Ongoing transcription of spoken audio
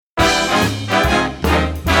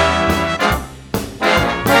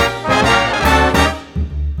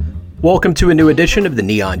Welcome to a new edition of the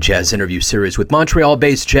Neon Jazz interview series with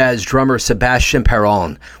Montreal-based jazz drummer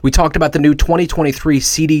Sébastien. We talked about the new 2023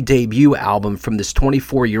 CD debut album from this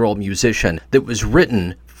 24-year-old musician that was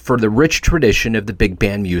written for the rich tradition of the big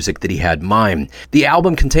band music that he had in mind. The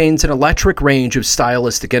album contains an electric range of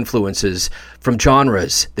stylistic influences from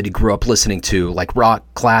genres that he grew up listening to, like rock,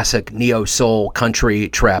 classic, neo-soul, country,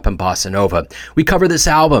 trap, and bossa nova. We cover this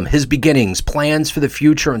album, his beginnings, plans for the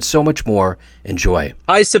future, and so much more. Enjoy.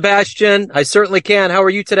 Hi, Sébastien. I certainly can. How are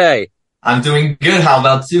you today? I'm doing good. How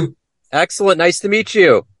about you? Excellent. Nice to meet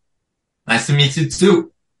you. Nice to meet you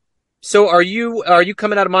too. So are you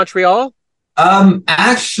coming out of Montreal?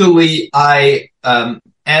 Actually, I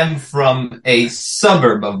am from a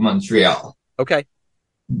suburb of Montreal. Okay.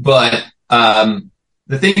 But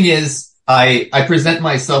the thing is, I present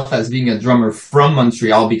myself as being a drummer from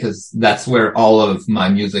Montreal because that's where all of my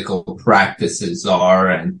musical practices are.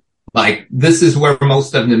 And like, this is where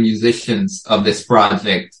most of the musicians of this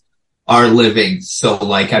project are living. So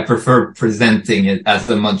like, I prefer presenting it as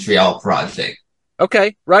the Montreal project.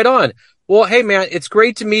 Okay. Right on. Well, hey, man, it's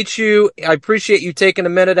great to meet you. I appreciate you taking a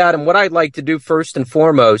minute out. And what I'd like to do first and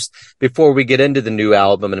foremost, before we get into the new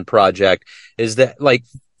album and project, is that like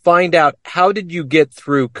find out, how did you get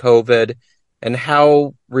through COVID and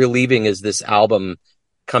how relieving is this album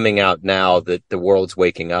coming out now that the world's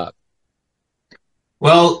waking up?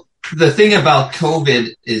 Well, the thing about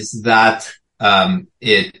COVID is that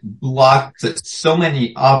it blocked so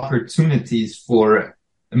many opportunities for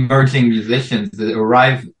emerging musicians that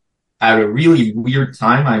arrive at a really weird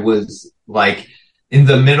time. I was like in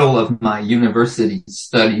the middle of my university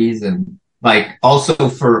studies, and like also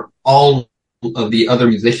for all of the other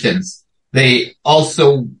musicians, they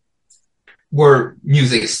also were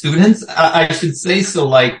music students, I should say. So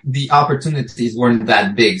like the opportunities weren't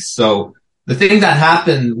that big. So the thing that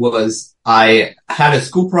happened was I had a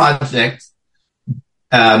school project.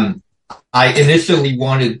 I initially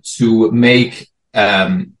wanted to make,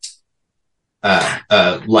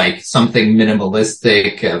 like something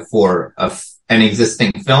minimalistic for an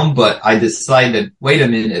existing film, but I decided, wait a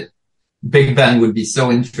minute, big band would be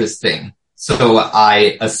so interesting. So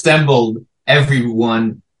I assembled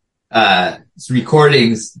everyone's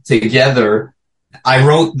recordings together. I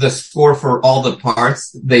wrote the score for all the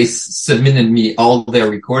parts. They submitted me all their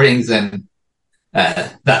recordings, and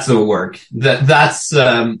that's the work. That's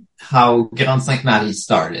how Grand Sainte-Marie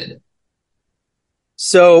started.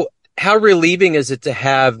 So how relieving is it to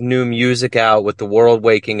have new music out with the world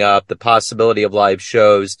waking up, the possibility of live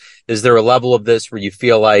shows? Is there a level of this where you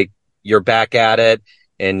feel like you're back at it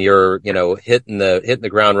and you're, hitting the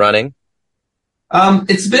ground running?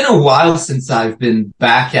 It's been a while since I've been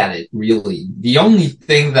back at it, really. The only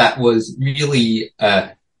thing that was really,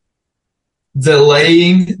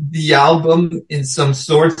 delaying the album in some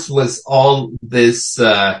sorts was all this,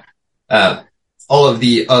 all of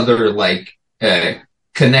the other,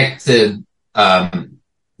 connected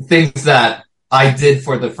things that I did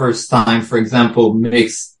for the first time. For example,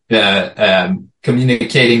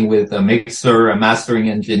 communicating with a mixer, a mastering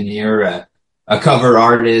engineer, a cover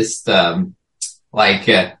artist, a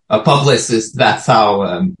publicist. That's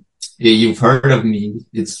how you've heard of me.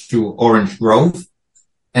 It's through Orange Grove.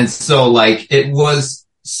 And so it was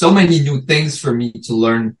so many new things for me to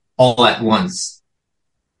learn all at once.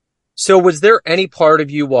 So was there any part of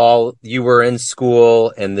you while you were in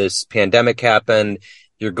school and this pandemic happened,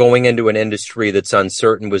 you're going into an industry that's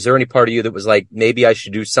uncertain, was there any part of you that was like, maybe I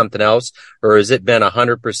should do something else? Or has it been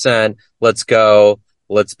 100%, let's go,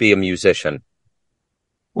 let's be a musician?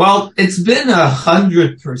 Well, it's been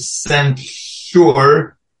 100%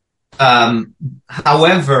 sure.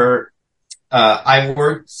 However, I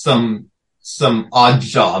worked some odd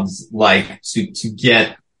jobs, like to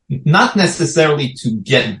get, not necessarily to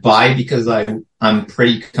get by, because I'm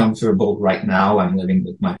pretty comfortable right now. I'm living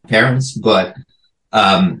with my parents, but,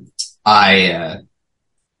 I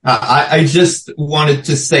just wanted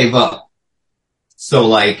to save up. So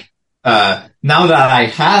now that I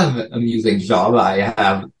have a music job,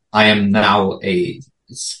 I am now a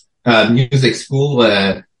music school,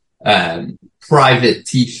 private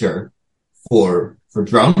teacher for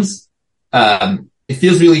drums. It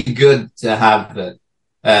feels really good to have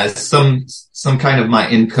some kind of my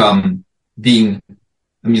income being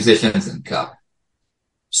a musician's income.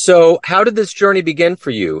 So how did this journey begin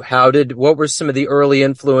for you? What were some of the early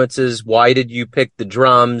influences? Why did you pick the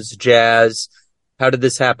drums, jazz? How did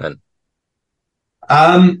this happen?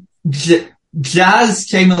 Jazz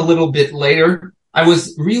came a little bit later. I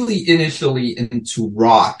was really initially into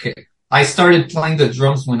rock. I started playing the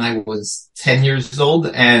drums when I was 10 years old,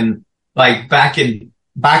 and back in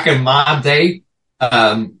my day,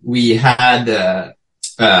 we had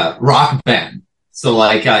Rock Band. So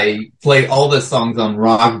like I played all the songs on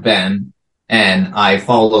Rock Band, and I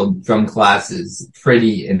followed drum classes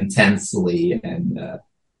pretty intensely, and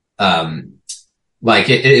like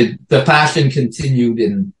the passion continued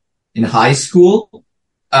in high school,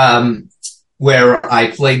 where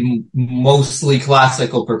I played mostly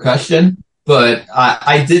classical percussion, but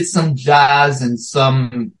I did some jazz and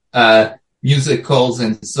some musicals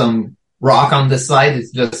and some rock on the side.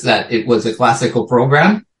 It's just that it was a classical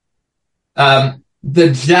program.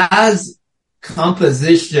 The jazz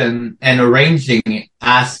composition and arranging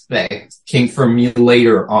aspect came for me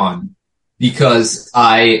later on because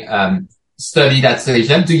I studied at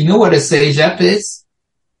Cégep. Do you know what a Cégep is?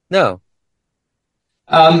 No.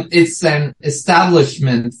 It's an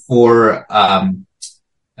establishment for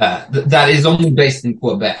that is only based in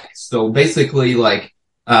Quebec. So basically, like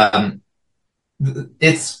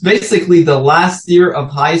it's basically the last year of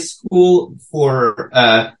high school for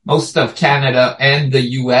most of Canada and the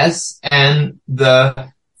US, and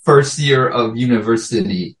the first year of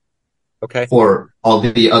university for all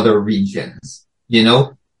the other regions. You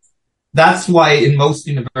know, that's why in most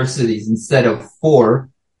universities, instead of 4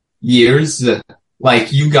 years,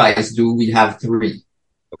 like you guys do, we have 3.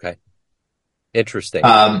 Okay. Interesting.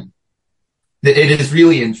 It is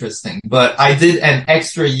really interesting, but I did an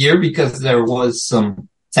extra year because there was some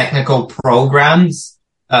technical programs,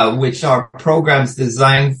 which are programs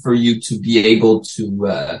designed for you to be able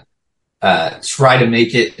to, try to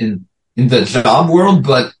make it in the job world.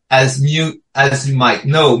 But as you might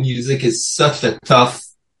know, music is such a tough,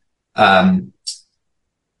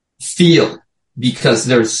 field because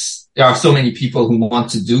there are so many people who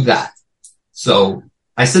want to do that. So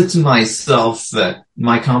I said to myself,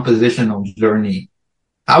 my compositional journey,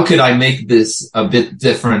 how could I make this a bit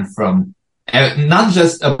different from, not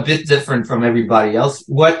just a bit different from everybody else?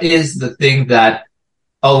 What is the thing that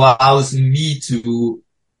allows me to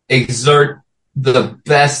exert the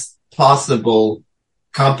best possible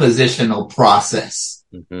compositional process?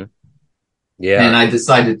 Mm-hmm. Yeah. And I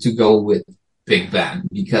decided to go with big band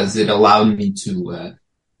because it allowed me to,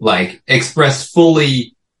 like express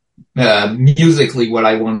fully, musically what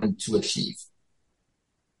I wanted to achieve.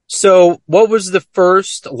 So what was the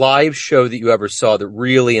first live show that you ever saw that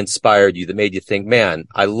really inspired you, that made you think, man,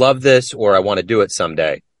 I love this, or I want to do it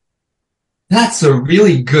someday? That's a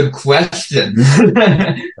really good question.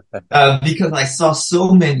 Because I saw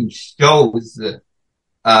so many shows.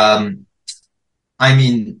 I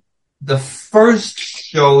mean, the first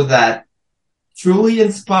show that truly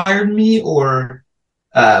inspired me, or,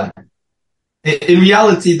 in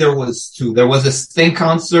reality, there was 2. There was a Sting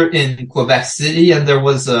concert in Quebec City, and there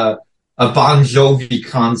was a Bon Jovi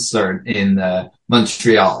concert in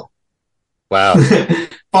Montreal. Wow.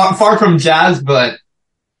 far from jazz, but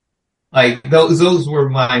like those were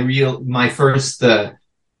my first,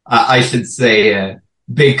 I should say,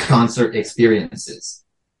 big concert experiences.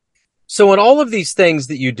 So in all of these things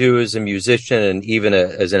that you do as a musician and even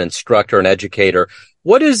as an instructor and educator,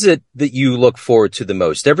 what is it that you look forward to the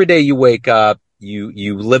most? Every day you wake up,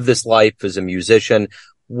 you live this life as a musician.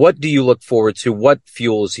 What do you look forward to? What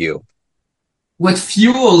fuels you? What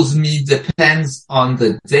fuels me depends on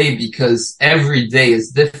the day because every day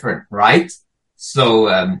is different, right?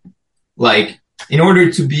 So, like, in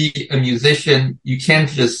order to be a musician, you can't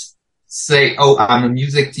just say, oh, I'm a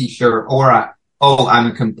music teacher, or oh, I'm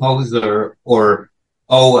a composer, or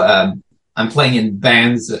I'm playing in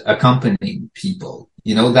bands accompanying people.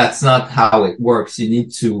 You know, that's not how it works. You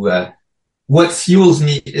need to, what fuels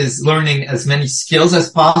me is learning as many skills as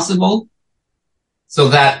possible so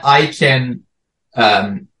that I can,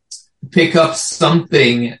 pick up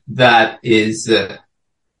something that is,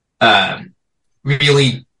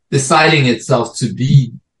 really deciding itself to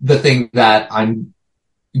be the thing that I'm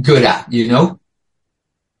good at, you know?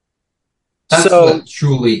 That's what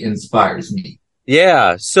truly inspires me.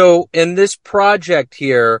 Yeah. So in this project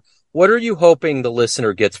here, what are you hoping the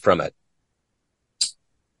listener gets from it?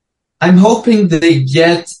 I'm hoping they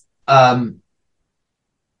get, like,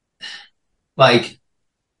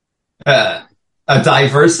 a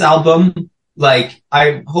diverse album. Like,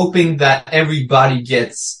 I'm hoping that everybody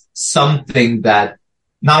gets something that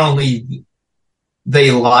not only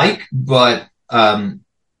they like, but,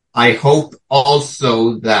 I hope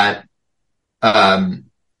also that,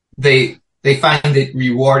 they find it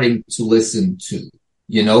rewarding to listen to,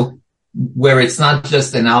 you know, where it's not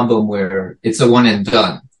just an album where it's a one and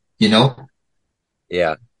done, you know?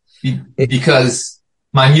 Yeah. Because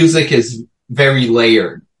my music is very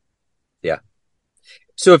layered. Yeah.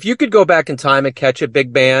 So if you could go back in time and catch a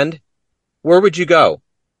big band, where would you go?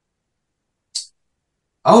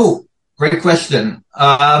 Oh, great question.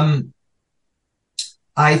 I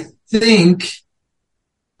think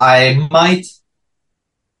I might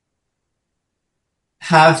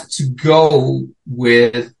have to go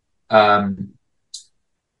with,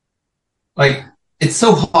 like, it's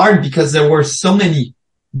so hard because there were so many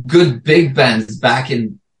good big bands back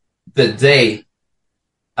in the day.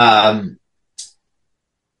 I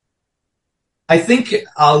think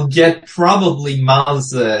I'll get probably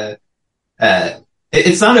Miles, it's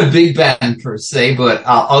not a big band per se, but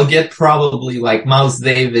I'll get probably like Miles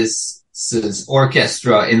Davis's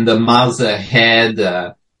orchestra in the Miles Ahead,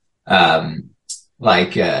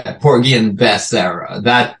 Porgy and Bess era.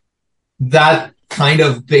 That kind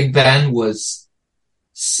of big band was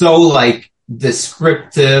so like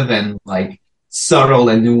descriptive and like subtle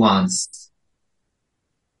and nuanced.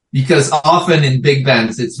 Because often in big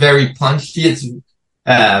bands, it's very punchy.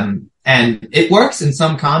 And it works in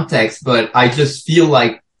some contexts, but I just feel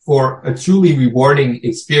like for a truly rewarding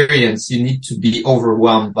experience, you need to be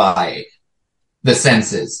overwhelmed by the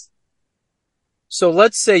senses. So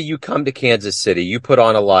let's say you come to Kansas City, you put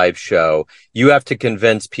on a live show, you have to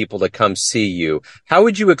convince people to come see you. How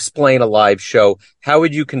would you explain a live show? How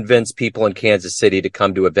would you convince people in Kansas City to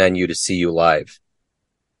come to a venue to see you live?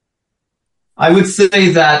 I would say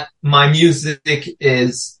that my music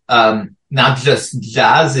is not just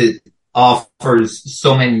jazz. It offers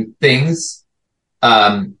so many things.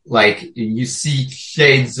 Like you see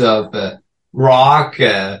shades of rock,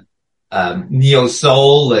 neo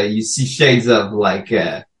soul. You see shades of like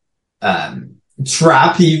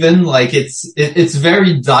trap even. Like it's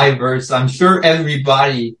very diverse. I'm sure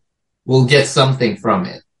everybody will get something from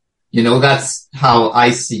it. You know, that's how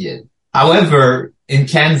I see it. However, in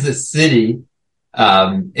Kansas City,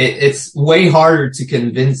 it's way harder to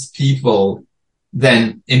convince people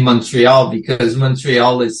than in Montreal because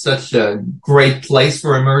Montreal is such a great place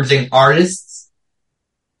for emerging artists.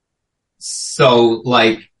 So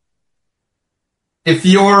like, if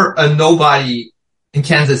you're a nobody in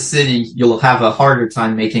Kansas City, you'll have a harder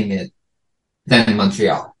time making it than in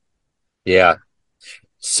Montreal. Yeah.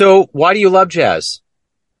 So why do you love jazz?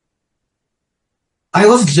 I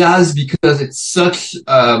love jazz because it's such,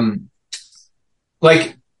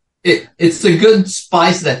 it's a good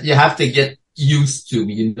spice that you have to get used to,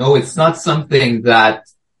 you know, it's not something that,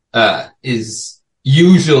 is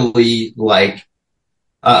usually like,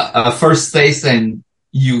 a first taste and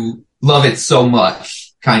you love it so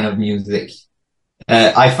much kind of music.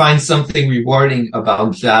 I find something rewarding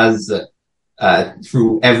about jazz,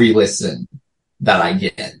 through every listen that I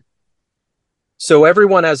get. So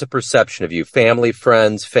everyone has a perception of you, family,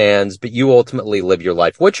 friends, fans, but you ultimately live your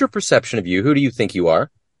life. What's your perception of you? Who do you think you are?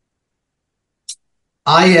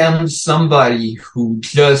 I am somebody who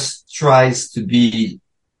just tries to be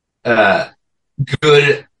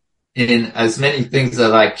good in as many things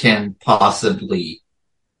that I can possibly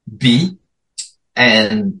be.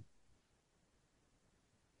 And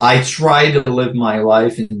I try to live my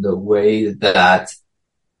life in the way that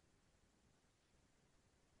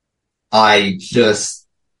I just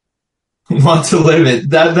want to live it.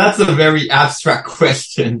 That's a very abstract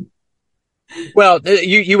question. Well,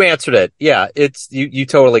 you answered it. Yeah, you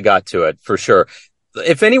totally got to it for sure.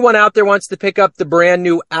 If anyone out there wants to pick up the brand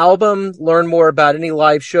new album, learn more about any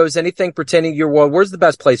live shows, anything pertaining to your world, where's the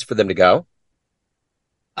best place for them to go?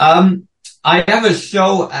 I have a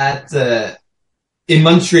show in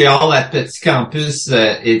Montreal at Petit Campus.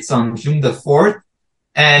 It's on June the 4th.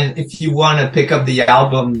 And if you want to pick up the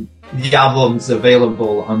album's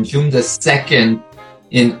available on June the 2nd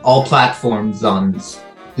in all platforms on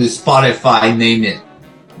the Spotify, name it,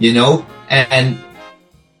 you know? And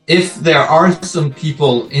if there are some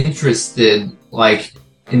people interested, like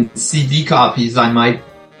in CD copies, I might,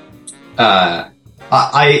 I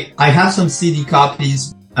have some CD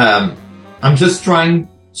copies. I'm just trying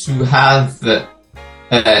to have the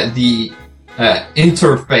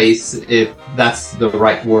interface, if that's the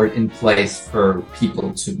right word, in place for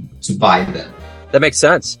people to buy them. That makes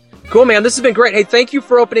sense. Cool, man. This has been great. Hey, thank you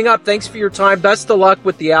for opening up. Thanks for your time. Best of luck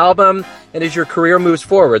with the album and as your career moves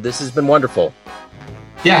forward. This has been wonderful.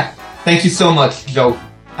 Yeah. Thank you so much, Joe.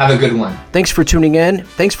 Have a good one. Thanks for tuning in.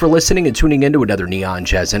 Thanks for listening and tuning in to another Neon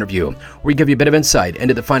Jazz interview, where we give you a bit of insight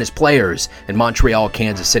into the finest players in Montreal,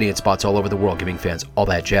 Kansas City, and spots all over the world, giving fans all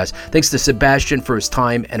that jazz. Thanks to Sébastien for his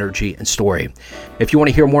time, energy, and story. If you want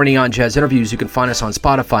to hear more Neon Jazz interviews, you can find us on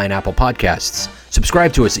Spotify and Apple Podcasts.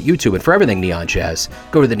 Subscribe to us at YouTube, and for everything Neon Jazz,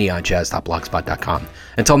 go to the neonjazz.blogspot.com.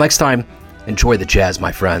 Until next time, enjoy the jazz,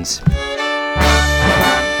 my friends.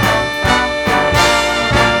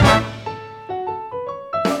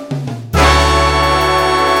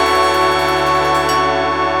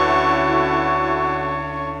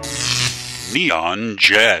 Neon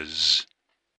Jazz.